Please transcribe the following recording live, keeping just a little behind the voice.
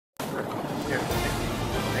Here.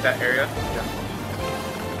 Like that area? Yeah.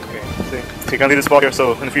 Okay. So you can leave this ball here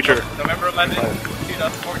so in the future. November 11th,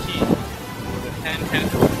 2014. The 10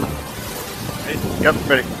 Ready? Yep,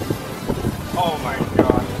 ready. Oh my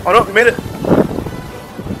god. Oh no, we made it!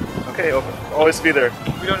 Okay, open. Always be there.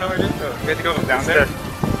 We don't know where it is though. We have to go down It's there?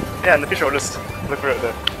 Yeah, in the future we'll just look for it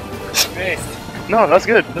there. Nice. No, that's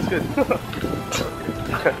good. That's good.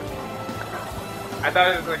 Okay. I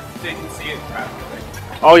thought it was like so you can see it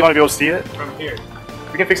Oh, you want to be able to see it? from here.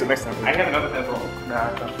 We can fix it next time. I have another pencil.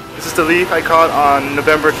 Nah. This is the leaf I caught on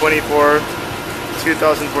November 24,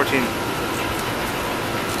 2014.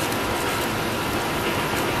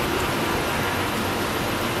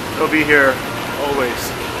 It'll be here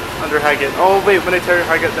always. Under Haggett. Oh wait, when they tear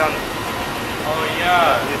Haggett down. Oh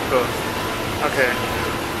yeah. It goes. Okay.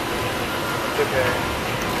 It's okay.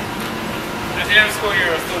 At the end of the school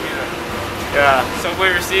year, it'll still be there. Yeah.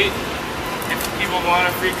 Subway receipt. If people want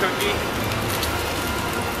a free cookie.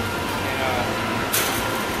 And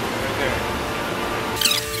right there.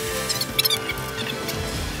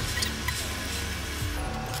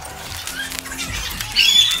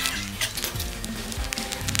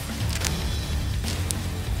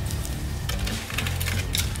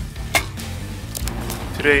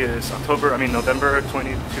 Today is November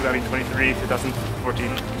 23,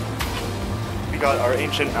 2014. We got our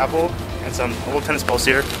ancient apple and some old tennis balls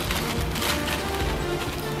here.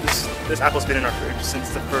 This apple's been in our fridge since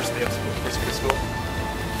the first day of school, first week of school.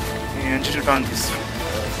 And Ginger found these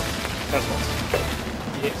tennis balls.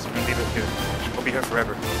 Yes. So we're gonna leave it here. It'll be here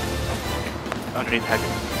forever. Underneath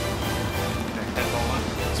Haggett. That's all one.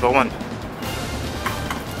 It's about one.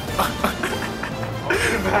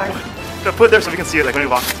 No, put it there so we can see it like when we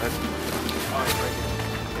walk inside. Oh, it's right here.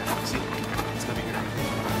 Yeah, see? It's gonna be here.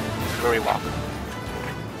 Where we walk.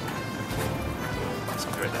 It's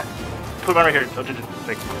gonna be right there. Put one right here. Don't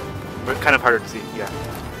like, but kind of harder to see. Yeah.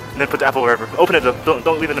 And then put the apple wherever. Open it though.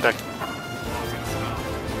 Don't leave it in the bag.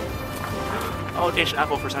 Oh, the ancient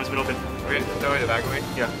apple first time it's been opened. We're gonna throw the bag away?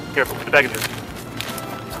 Yeah. Careful. Put the bag in there.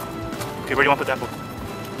 Okay, where do you want to put the apple?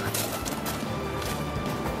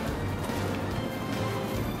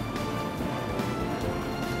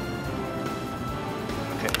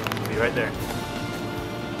 Right there.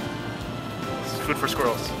 It's food for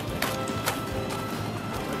squirrels.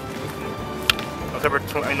 November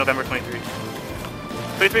 23.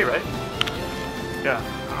 23, right? Yeah.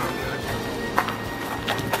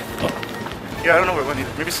 Yeah, I don't know where it went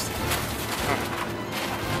either. Maybe it's... oh.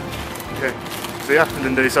 Okay. So yeah, and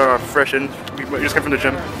then these are our fresh in. We just came from the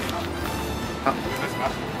gym. Huh?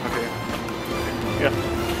 Okay. Yeah.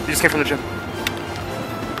 We just came from the gym.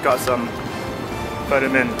 Got some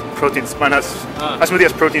vitamin, proteins. Mine has, my smoothie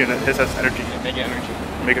has protein in it. His has energy. Yeah, make it energy.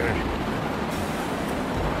 Make it energy.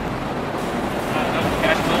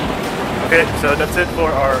 Okay, so that's it for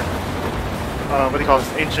our, what do you call this?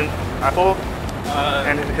 Ancient apple?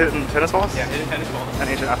 And hidden tennis balls? Yeah, hidden tennis balls. And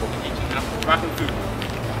ancient apple. Ancient apple. Rotten food.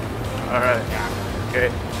 Alright. Okay.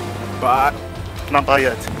 Bye. Not bye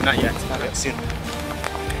yet. Not yet. Not yet. Soon.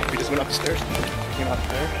 We just went upstairs. Came out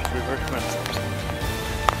there. We went upstairs.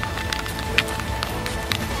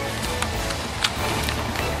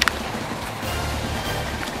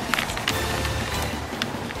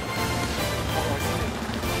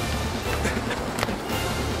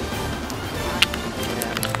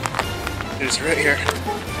 It's right here.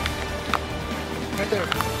 Right there.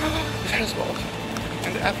 The tennis balls.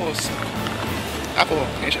 And the apples.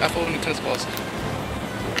 Ancient apple and the tennis balls.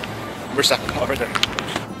 We're stuck. Oh, right there.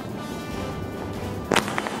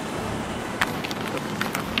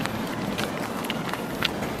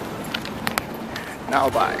 Now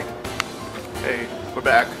bye. Hey, we're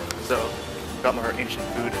back. So, got more ancient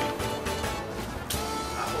food.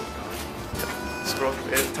 Oh god. Scroll.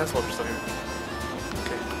 Tennis balls are still here.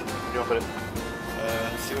 You want to put it?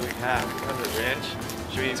 Let's see what we have. We have the ranch.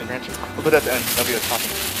 Should we use a ranch? We'll put that at the end. That'll be a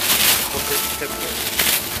topping.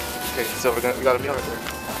 Okay, so we got a meal right there.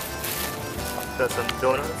 Got some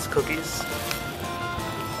donuts, cookies,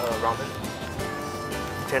 ramen,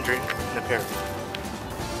 tangerine, and a pear.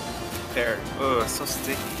 Pear. Oh, it's so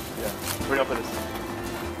sticky. Yeah. Where do I put this?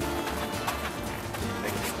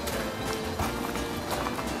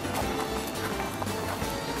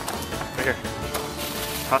 Right here.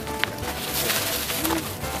 Huh?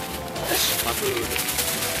 My food.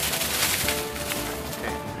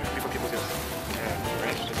 Okay, before people do this. Yeah,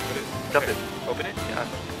 ranch, just put it. Dump it. Open it? Yeah.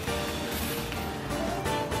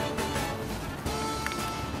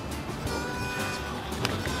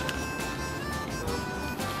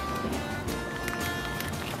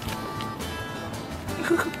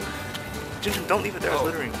 Ginger, don't leave it there, it's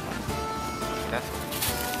littering. That's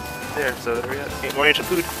there. So there we go. More ancient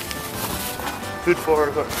food. Food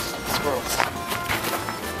for the squirrels.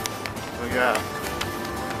 Oh yeah.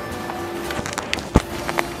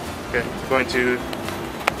 Okay, going to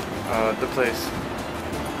the place.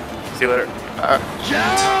 See you later.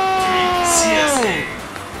 CSA.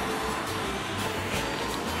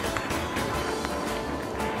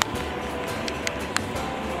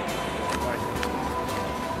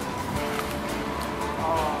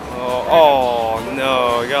 Oh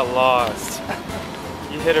no, I got lost.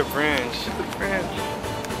 You hit a branch. The branch.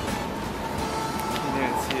 You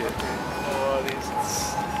didn't see it. Oh, these.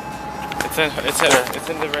 It's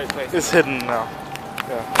in the right place. It's hidden now.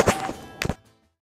 Yeah.